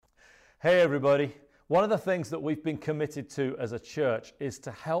Hey everybody. One of the things that we've been committed to as a church is to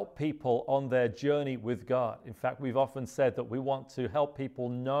help people on their journey with God. In fact, we've often said that we want to help people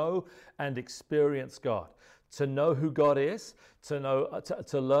know and experience God, to know who God is, to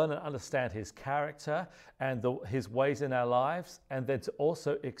learn and understand His character and His ways in our lives, and then to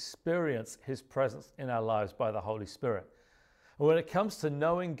also experience His presence in our lives by the Holy Spirit. When it comes to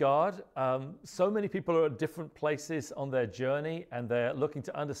knowing God, so many people are at different places on their journey and they're looking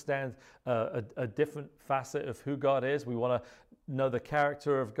to understand a different facet of who God is. We want to know the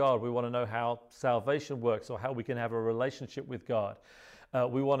character of God. We want to know how salvation works or how we can have a relationship with God.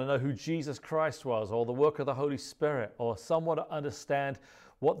 We want to know who Jesus Christ was or the work of the Holy Spirit, or someone to understand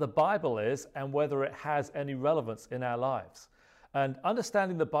what the Bible is and whether it has any relevance in our lives. And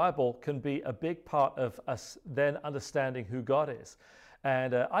understanding the Bible can be a big part of us then understanding who God is.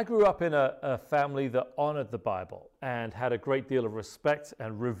 And I grew up in a family that honored the Bible and had a great deal of respect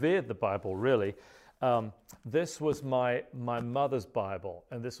and revered the Bible, really. This was my mother's Bible,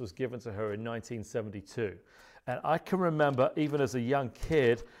 and this was given to her in 1972. And I can remember, even as a young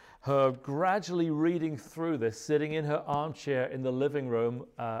kid, her gradually reading through this, sitting in her armchair in the living room,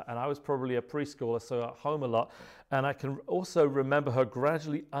 and I was probably a preschooler, so at home a lot. And I can also remember her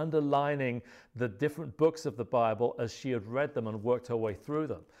gradually underlining the different books of the Bible as she had read them and worked her way through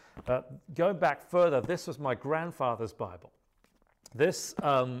them. Going back further, this was my grandfather's Bible. This,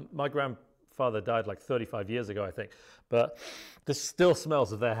 my grandfather died like 35 years ago, I think, but this still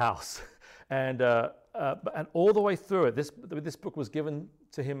smells of their house. And all the way through it, this book was given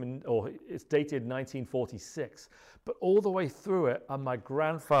to him, or it's dated 1946. But all the way through it are my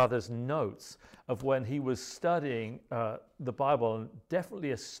grandfather's notes of when he was studying the Bible, and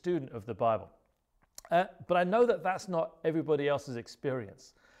definitely a student of the Bible. But I know that that's not everybody else's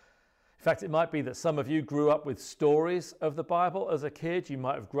experience. In fact, it might be that some of you grew up with stories of the Bible as a kid. You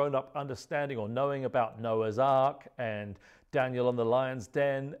might have grown up understanding or knowing about Noah's Ark and Daniel and the Lion's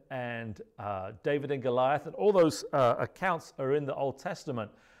Den and David and Goliath, and all those accounts are in the Old Testament.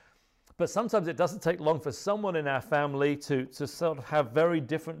 But sometimes it doesn't take long for someone in our family to sort of have very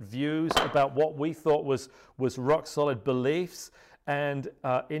different views about what we thought was rock solid beliefs, and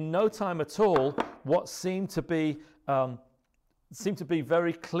in no time at all, what seemed to be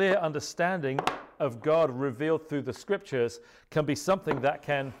very clear understanding of God revealed through the Scriptures can be something that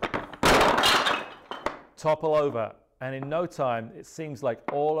can topple over. And in no time, it seems like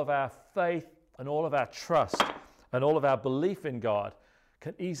all of our faith and all of our trust and all of our belief in God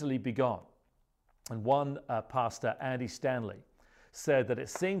can easily be gone. And one pastor, Andy Stanley, said that it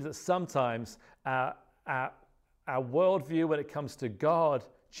seems that sometimes our worldview when it comes to God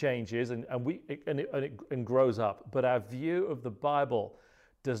changes and grows up, but our view of the Bible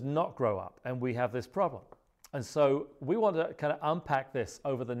does not grow up, and we have this problem. And so we want to kind of unpack this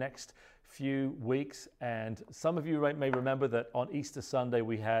over the next few weeks. And some of you may remember that on Easter Sunday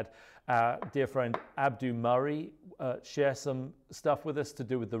we had our dear friend Abdu Murray share some stuff with us to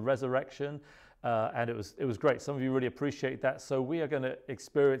do with the resurrection, and it was great. Some of you really appreciate that. So we are going to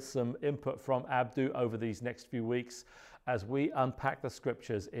experience some input from Abdu over these next few weeks as we unpack the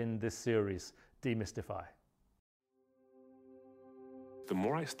Scriptures in this series, Demystify. The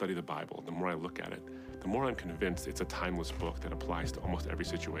more I study the Bible, the more I look at it, the more I'm convinced it's a timeless book that applies to almost every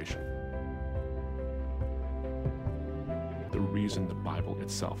situation. The reason the Bible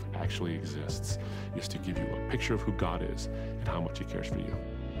itself actually exists is to give you a picture of who God is and how much He cares for you.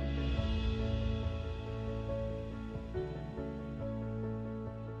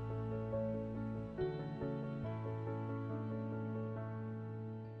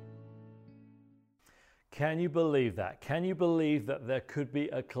 Can you believe that? Can you believe that there could be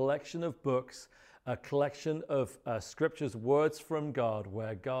a collection of books, a collection of Scriptures, words from God,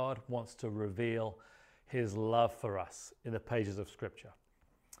 where God wants to reveal His love for us in the pages of Scripture?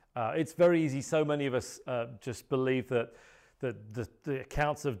 It's very easy. So many of us just believe that the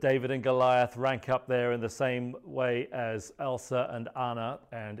accounts of David and Goliath rank up there in the same way as Elsa and Anna,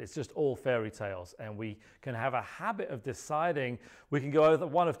 and it's just all fairy tales. And we can have a habit of deciding, we can go either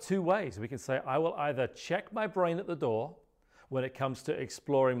one of two ways. We can say, I will either check my brain at the door when it comes to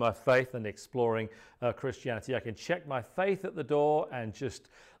exploring my faith and exploring Christianity. I can check my faith at the door and just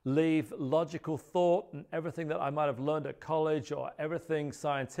leave logical thought and everything that I might have learned at college or everything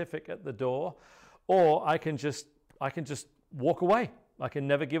scientific at the door, or I can just walk away. I can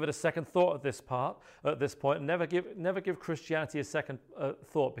never give it a second thought at this point. Never give Christianity a second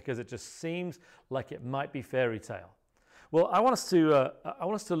thought, because it just seems like it might be fairy tale. Well, I want us to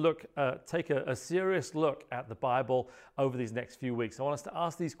take a serious look at the Bible over these next few weeks. I want us to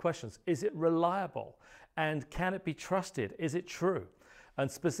ask these questions: is it reliable, and can it be trusted? Is it true? And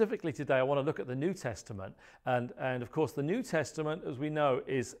specifically today, I want to look at the New Testament. And of course, the New Testament, as we know,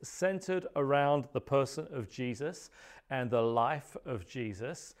 is centered around the person of Jesus and the life of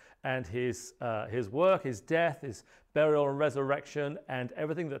Jesus and his work, his death, his burial and resurrection, and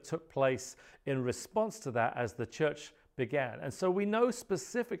everything that took place in response to that as the church began. And so we know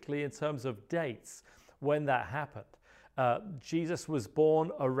specifically in terms of dates when that happened. Jesus was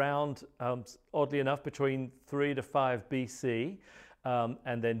born around, oddly enough, between 3 to 5 BC,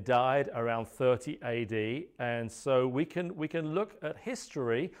 and then died around 30 AD. And so we can look at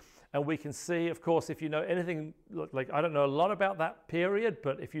history, and we can see, of course, if you know anything, like I don't know a lot about that period,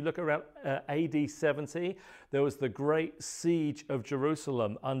 but if you look around AD 70, there was the great siege of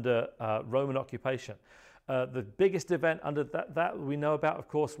Jerusalem under Roman occupation. The biggest event under that we know about, of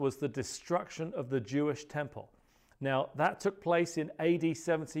course, was the destruction of the Jewish temple. Now, that took place in AD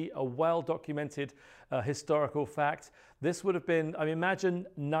 70, a well-documented historical fact. This would have been, I mean, imagine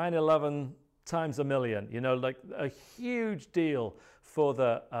 9/11 times a million, you know, like a huge deal for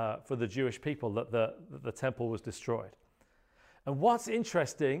the Jewish people that the temple was destroyed. And what's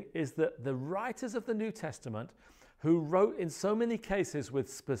interesting is that the writers of the New Testament, who wrote in so many cases with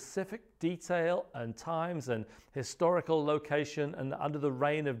specific detail and times and historical location and under the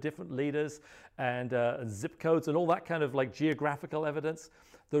reign of different leaders and zip codes and all that kind of like geographical evidence,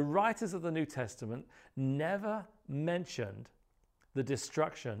 the writers of the New Testament never mentioned the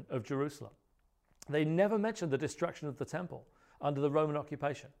destruction of Jerusalem. They never mentioned the destruction of the temple under the Roman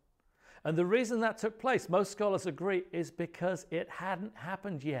occupation. And the reason that took place, most scholars agree, is because it hadn't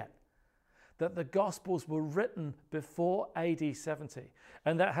happened yet. That the Gospels were written before AD 70.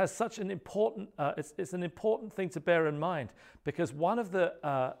 And that has such an important, it's an important thing to bear in mind, because one of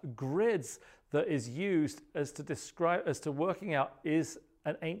the grids that is used as to working out is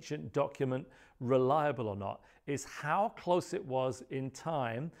an ancient document reliable or not, is how close it was in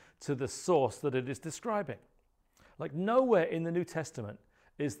time to the source that it is describing. Like nowhere in the New Testament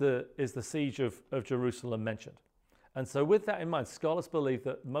is the siege of Jerusalem mentioned. And so with that in mind, scholars believe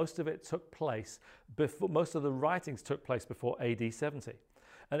that most of it took place before, most of the writings took place before AD 70.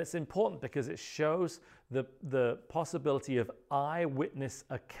 And it's important because it shows the possibility of eyewitness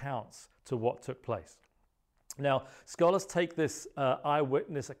accounts to what took place. Now, scholars take this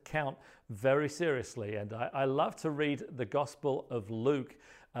eyewitness account very seriously, and I love to read the Gospel of Luke,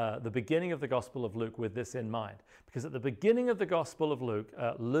 the beginning of the Gospel of Luke, with this in mind. Because at the beginning of the Gospel of Luke,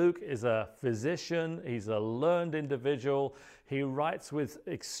 Luke is a physician, he's a learned individual, he writes with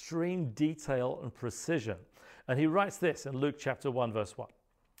extreme detail and precision. And he writes this in Luke chapter 1, verse 1.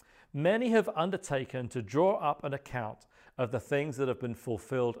 Many have undertaken to draw up an account of the things that have been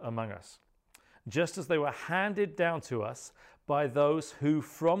fulfilled among us, just as they were handed down to us by those who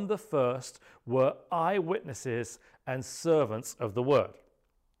from the first were eyewitnesses and servants of the word.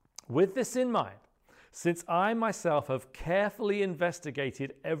 With this in mind, since I myself have carefully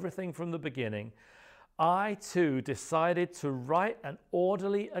investigated everything from the beginning, I too decided to write an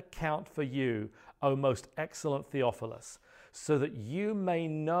orderly account for you, O most excellent Theophilus, so that you may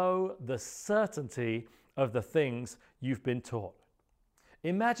know the certainty of the things you've been taught.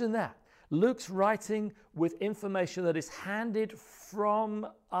 Imagine that. Luke's writing with information that is handed from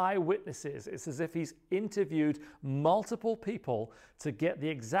eyewitnesses. It's as if he's interviewed multiple people to get the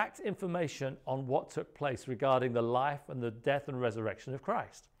exact information on what took place regarding the life and the death and resurrection of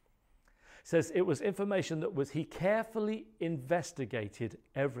Christ. It says it was information that he carefully investigated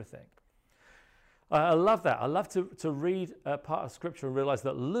everything. I love that. I love to read a part of Scripture and realize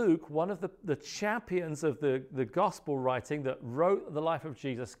that Luke, one of the champions of the gospel writing that wrote the life of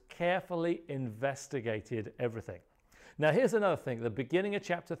Jesus, carefully investigated everything. Now here's another thing, the beginning of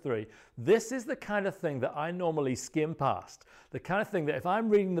chapter 3, this is the kind of thing that I normally skim past. The kind of thing that if I'm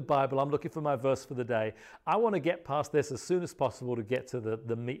reading the Bible, I'm looking for my verse for the day, I want to get past this as soon as possible to get to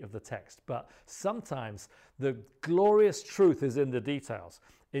the meat of the text. But sometimes the glorious truth is in the details.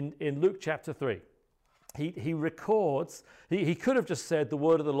 In Luke chapter 3, he records, he could have just said the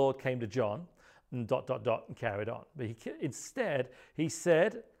word of the Lord came to John, and ... and carried on. But instead, he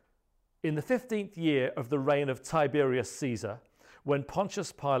said, in the 15th year of the reign of Tiberius Caesar, when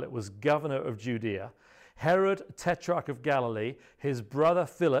Pontius Pilate was governor of Judea, Herod, tetrarch of Galilee, his brother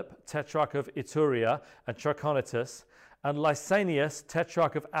Philip, tetrarch of Iturea and Trachonitis, and Lysanias,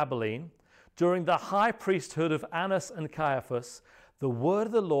 tetrarch of Abilene, during the high priesthood of Annas and Caiaphas, the word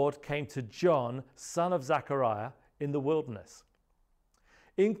of the Lord came to John, son of Zechariah, in the wilderness.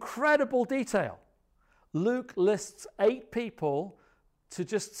 Incredible detail. Luke lists 8 people to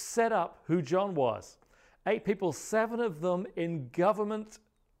just set up who John was. 8 people, 7 of them in government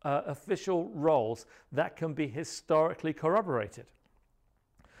official roles that can be historically corroborated.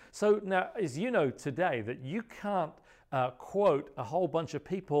 So now, as you know today, that you can't quote a whole bunch of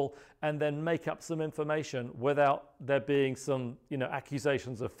people and then make up some information without there being some,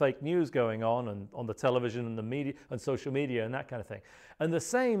 accusations of fake news going on and on the television and the media and social media and that kind of thing. And the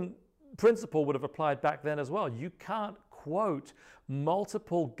same principle would have applied back then as well. You can't quote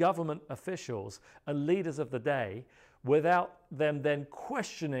multiple government officials and leaders of the day without them then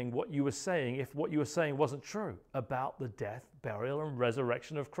questioning what you were saying if what you were saying wasn't true about the death, burial, and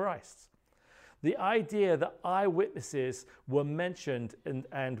resurrection of Christ. The idea that eyewitnesses were mentioned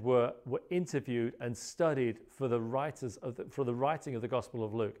and were interviewed and studied for the writing of the Gospel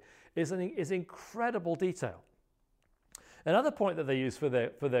of Luke is incredible detail. Another point that they use for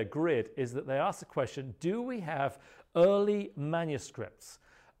their grid is that they ask the question, do we have early manuscripts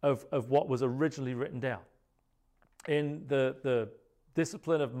of what was originally written down? In the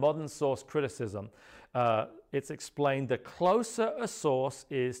discipline of modern source criticism, it's explained the closer a source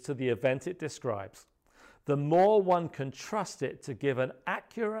is to the event it describes, the more one can trust it to give an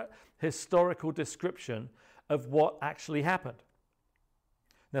accurate historical description of what actually happened.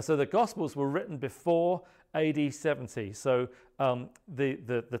 Now, so the Gospels were written before AD 70, so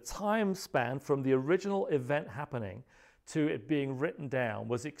the time span from the original event happening to it being written down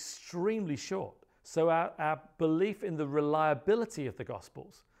was extremely short. So our belief in the reliability of the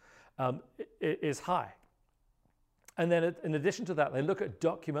Gospels is high. And then in addition to that, they look at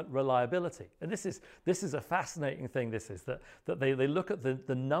document reliability. And this is a fascinating thing, that they look at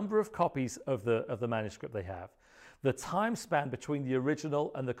the number of copies of the manuscript they have, the time span between the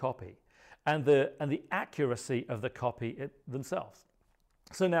original and the copy, and the accuracy of the copy themselves.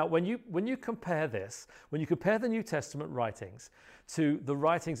 So now when you compare this, when you compare the New Testament writings to the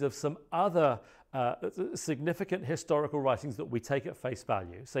writings of some other significant historical writings that we take at face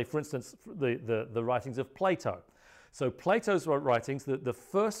value, say for instance the writings of Plato. So Plato's writings, the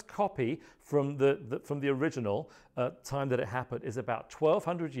first copy from the original time that it happened is about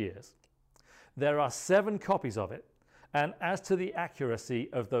 1200 years. There are 7 copies of it, and as to the accuracy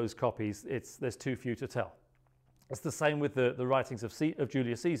of those copies, there's too few to tell. It's the same with the writings of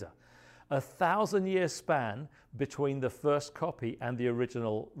Julius Caesar. 1,000-year span between the first copy and the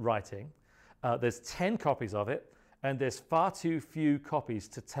original writing. There's 10 copies of it, and there's far too few copies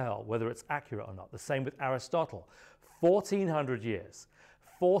to tell whether it's accurate or not. The same with Aristotle. 1,400 years,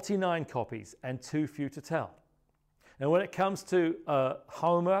 49 copies, and too few to tell. And when it comes to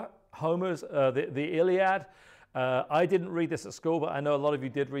Homer's the Iliad, I didn't read this at school, but I know a lot of you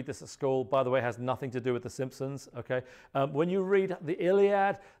did read this at school. By the way, it has nothing to do with The Simpsons, okay? When you read the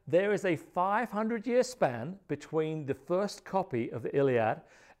Iliad, there is a 500-year span between the first copy of the Iliad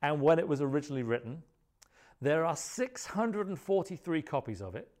and when it was originally written. There are 643 copies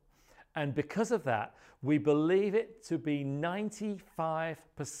of it, and because of that, we believe it to be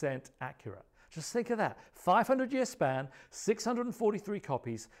 95% accurate. Just think of that. 500-year span, 643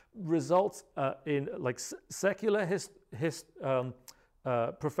 copies, results in, like, secular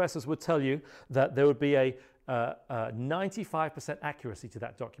professors would tell you that there would be a 95% accuracy to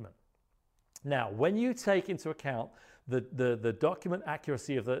that document. Now, when you take into account the document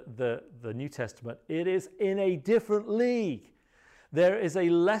accuracy of the New Testament, it is in a different league. There is a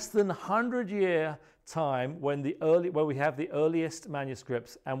less than 100-year time when we have the earliest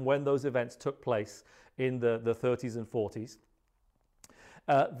manuscripts and when those events took place in the 30s and 40s.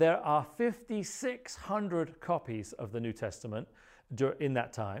 There are 5,600 copies of the New Testament in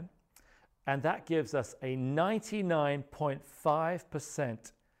that time, and that gives us a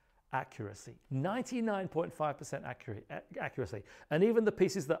 99.5% accuracy. 99.5% accuracy. And even the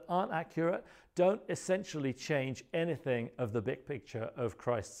pieces that aren't accurate don't essentially change anything of the big picture of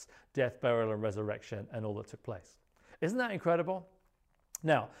Christ's death, burial, and resurrection and all that took place. Isn't that incredible?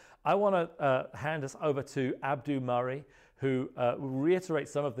 Now, I want to hand us over to Abdu Murray, who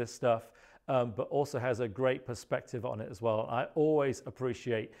reiterates some of this stuff, but also has a great perspective on it as well. I always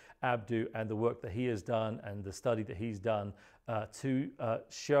appreciate Abdu and the work that he has done and the study that he's done to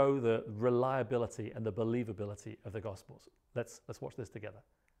show the reliability and the believability of the Gospels. Let's watch this together.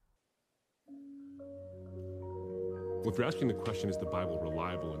 Well, if you're asking the question, is the Bible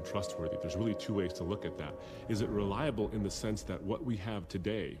reliable and trustworthy, there's really 2 ways to look at that. Is it reliable in the sense that what we have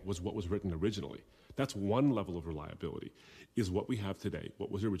today was what was written originally? That's one level of reliability, is what we have today, what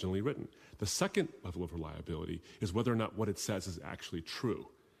was originally written. The second level of reliability is whether or not what it says is actually true.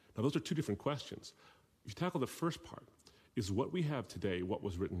 Now, those are 2 different questions. If you tackle the first part, is what we have today what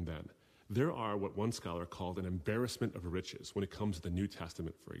was written then? There are what one scholar called an embarrassment of riches when it comes to the New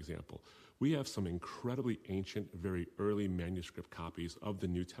Testament, for example. We have some incredibly ancient, very early manuscript copies of the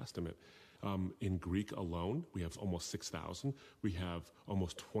New Testament. In Greek alone, we have almost 6,000. We have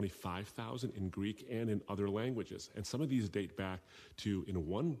almost 25,000 in Greek and in other languages. And some of these date back to, in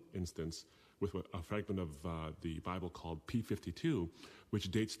one instance, with a fragment of the Bible called P52, which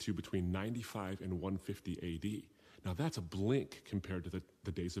dates to between 95 and 150 AD. Now that's a blink compared to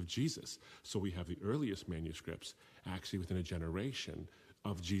the days of Jesus. So we have the earliest manuscripts actually within a generation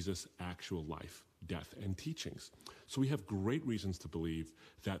of Jesus' actual life, death, and teachings. So we have great reasons to believe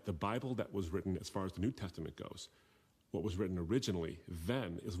that the Bible that was written as far as the New Testament goes, what was written originally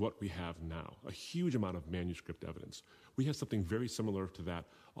then is what we have now, a huge amount of manuscript evidence. We have something very similar to that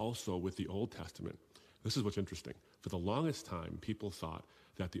also with the Old Testament. This is what's interesting. For the longest time, people thought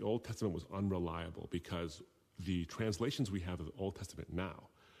that the Old Testament was unreliable because the translations we have of the Old Testament now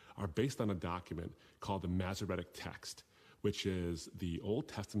are based on a document called the Masoretic Text, which is the Old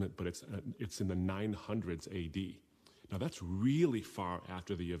Testament, but it's in the 900s AD. Now that's really far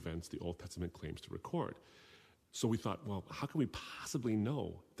after the events the Old Testament claims to record. So we thought, well, how can we possibly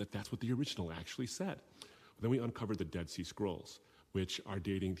know that that's what the original actually said? Then we uncovered the Dead Sea Scrolls, which are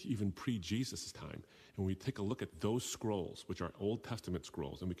dating to even pre-Jesus' time. And we take a look at those scrolls, which are Old Testament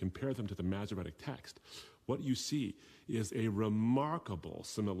scrolls, and we compare them to the Masoretic Text. What you see is a remarkable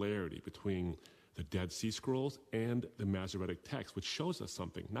similarity between the Dead Sea Scrolls and the Masoretic Text, which shows us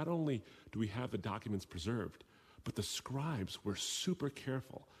something. Not only do we have the documents preserved, but the scribes were super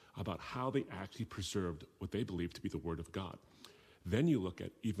careful about how they actually preserved what they believed to be the Word of God. Then you look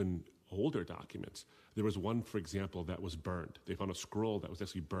at even older documents. There was one, for example, that was burned. They found a scroll that was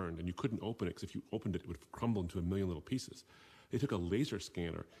actually burned, and you couldn't open it because if you opened it, it would crumble into a million little pieces. They took a laser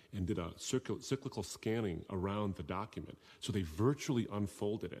scanner and did a cyclical scanning around the document. So they virtually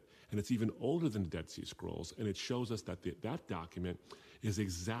unfolded it. And it's even older than the Dead Sea Scrolls, and it shows us that that document is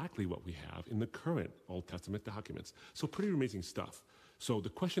exactly what we have in the current Old Testament documents. So pretty amazing stuff. So the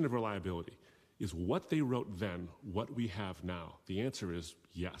question of reliability is what they wrote then, what we have now. The answer is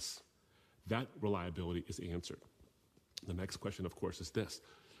yes. That reliability is answered. The next question, of course, is this.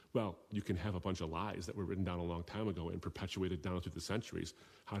 Well, you can have a bunch of lies that were written down a long time ago and perpetuated down through the centuries.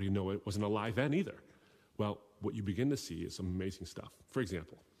 How do you know it wasn't a lie then either? Well, what you begin to see is some amazing stuff. For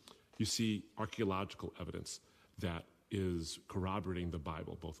example, you see archaeological evidence that is corroborating the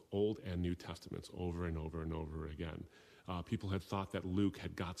Bible, both Old and New Testaments, over and over and over again. People had thought that Luke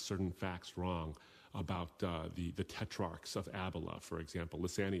had got certain facts wrong about the tetrarchs of Abila, for example.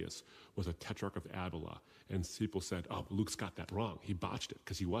 Lysanias was a tetrarch of Abila, and people said, oh, Luke's got that wrong. He botched it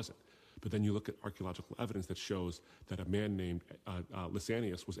because he wasn't. But then you look at archaeological evidence that shows that a man named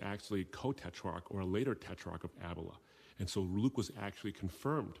Lysanias was actually co-tetrarch or a later tetrarch of Abila. And so Luke was actually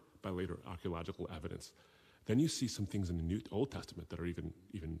confirmed by later archaeological evidence. Then you see some things in the Old Testament that are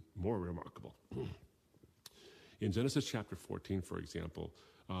even more remarkable. In Genesis chapter 14, for example,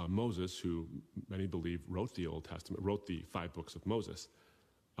 Moses, who many believe wrote the Old Testament, wrote the 5 books of Moses,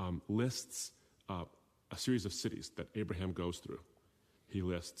 lists a series of cities that Abraham goes through. He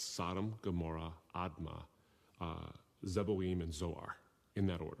lists Sodom, Gomorrah, Admah, Zeboim, and Zoar, in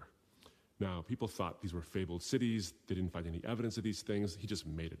that order. Now, people thought these were fabled cities. They didn't find any evidence of these things. He just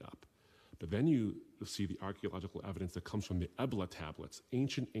made it up. But then you see the archaeological evidence that comes from the Ebla tablets,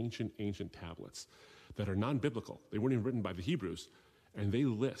 ancient tablets that are non-biblical. They weren't even written by the Hebrews. And they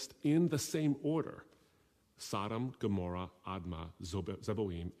list in the same order Sodom, Gomorrah, Admah,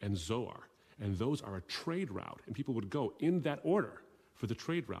 Zeboim, and Zoar. And those are a trade route. And people would go in that order for the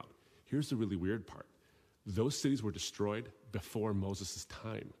trade route. Here's the really weird part. Those cities were destroyed before Moses'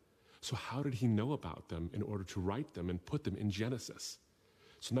 time. So how did he know about them in order to write them and put them in Genesis?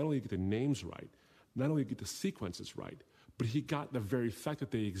 So not only do you get the names right, not only do you get the sequences right, but he got the very fact that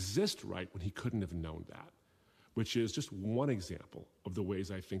they exist right when he couldn't have known that, which is just one example of the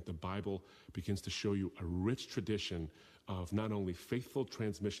ways I think the Bible begins to show you a rich tradition of not only faithful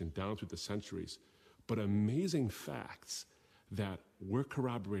transmission down through the centuries, but amazing facts that we're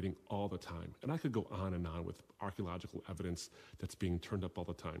corroborating all the time. And I could go on and on with archaeological evidence that's being turned up all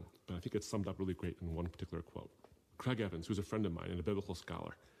the time, but I think it's summed up really great in one particular quote. Craig Evans, who's a friend of mine and a biblical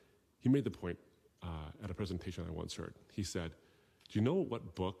scholar, he made the point at a presentation I once heard. He said, do you know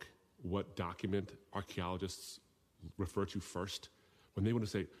what book, what document archaeologists refer to first? When they want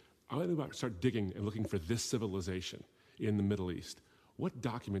to say, I'm going to start digging and looking for this civilization in the Middle East, what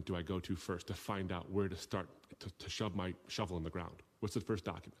document do I go to first to find out where to start to shove my shovel in the ground? What's the first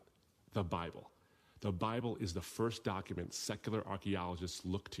document? The Bible. The Bible is the first document secular archaeologists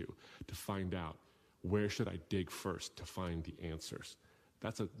look to find out where should I dig first to find the answers.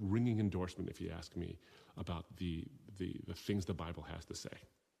 That's a ringing endorsement, if you ask me, about the things the Bible has to say.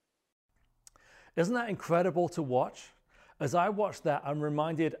 Isn't that incredible to watch? As I watch that, I'm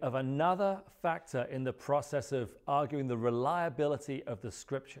reminded of another factor in the process of arguing the reliability of the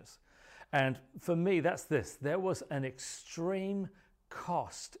scriptures. And for me, that's this. There was an extreme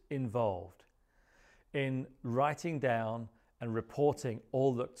cost involved in writing down and reporting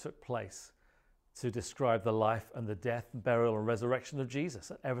all that took place to describe the life and the death, burial, and resurrection of Jesus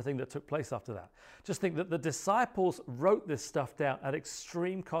and everything that took place after that. Just think that the disciples wrote this stuff down at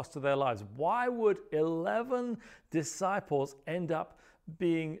extreme cost to their lives. Why would 11 disciples end up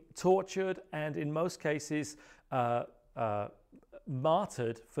being tortured and in most cases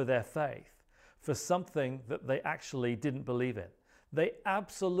martyred for their faith, for something that they actually didn't believe in? They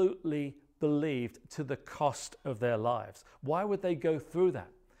absolutely believed to the cost of their lives. Why would they go through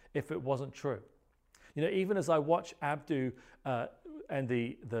that if it wasn't true? You know, even as I watch Abdu and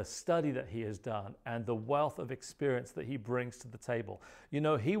the study that he has done and the wealth of experience that he brings to the table, you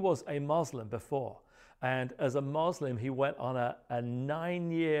know, he was a Muslim before. And as a Muslim, he went on a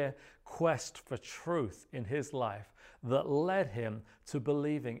 9-year quest for truth in his life that led him to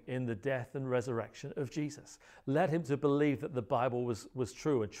believing in the death and resurrection of Jesus, led him to believe that the Bible was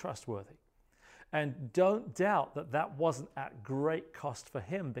true and trustworthy. And don't doubt that that wasn't at great cost for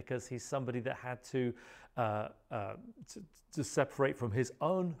him, because he's somebody that had to separate from his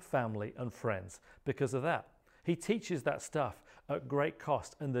own family and friends because of that. He teaches that stuff at great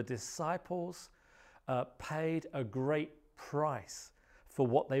cost, and the disciples paid a great price for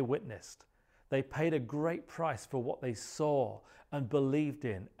what they witnessed. They paid a great price for what they saw and believed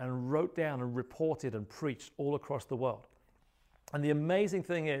in and wrote down and reported and preached all across the world. And the amazing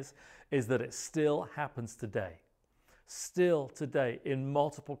thing is that it still happens today. Still today in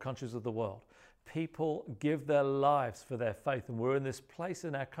multiple countries of the world, people give their lives for their faith. And we're in this place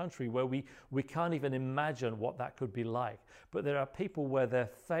in our country where we can't even imagine what that could be like. But there are people where their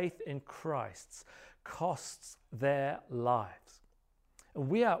faith in Christ costs their lives. And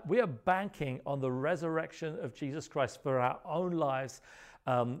we are banking on the resurrection of Jesus Christ for our own lives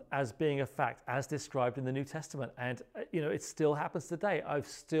as being a fact, as described in the New Testament. And you know, it still happens today.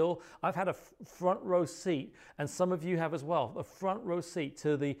 I've had a front row seat, and some of you have as well, a front row seat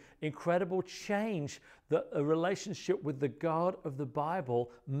to the incredible change that a relationship with the God of the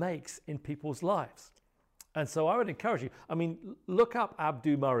Bible makes in people's lives. And so I would encourage you, I mean, look up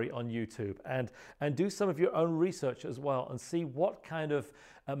Abdu Murray on YouTube and do some of your own research as well, and see what kind of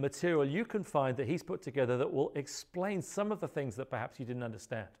material you can find that he's put together that will explain some of the things that perhaps you didn't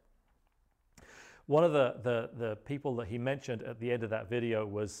understand. One of the people that he mentioned at the end of that video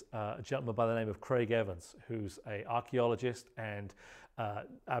was a gentleman by the name of Craig Evans, who's an archaeologist, and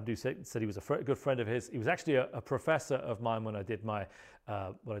Abdu said he was a good friend of his. He was actually a professor of mine when I did my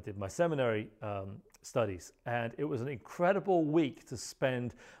seminary studies, and it was an incredible week to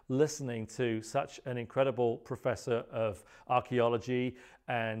spend listening to such an incredible professor of archaeology.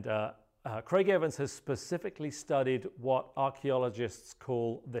 And Craig Evans has specifically studied what archaeologists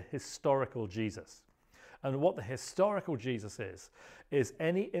call the historical Jesus. And what the historical Jesus is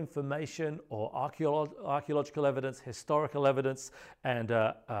any information or archaeological evidence, historical evidence, and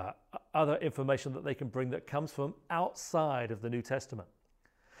other information that they can bring that comes from outside of the New Testament.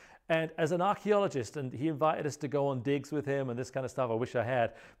 And as an archaeologist, and he invited us to go on digs with him and this kind of stuff, I wish I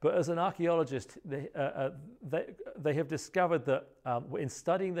had, but as an archaeologist, they have discovered that in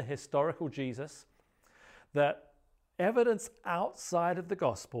studying the historical Jesus, that evidence outside of the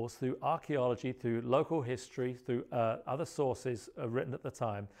Gospels, through archaeology, through local history, through other sources written at the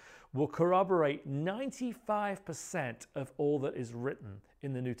time, will corroborate 95% of all that is written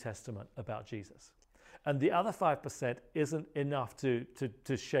in the New Testament about Jesus. And the other 5% isn't enough to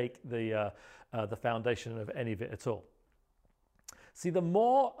shake the foundation of any of it at all. See, the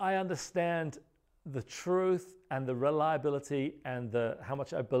more I understand the truth and the reliability and how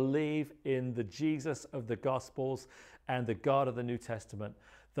much I believe in the Jesus of the Gospels and the God of the New Testament,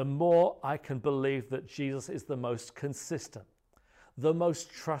 the more I can believe that Jesus is the most consistent, the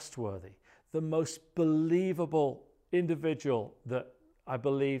most trustworthy, the most believable individual that I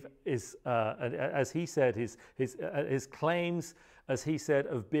believe is, as he said, his claims, as he said,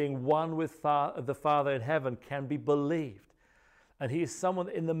 of being one with the Father in heaven can be believed. And he is someone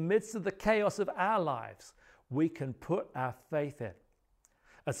in the midst of the chaos of our lives, we can put our faith in.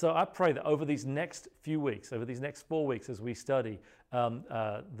 And so I pray that over these next few weeks, over these next 4 weeks, as we study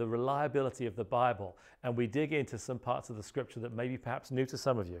the reliability of the Bible, and we dig into some parts of the scripture that may be perhaps new to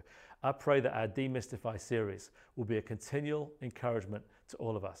some of you, I pray that our Demystify series will be a continual encouragement to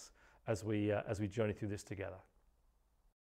all of us as we journey through this together.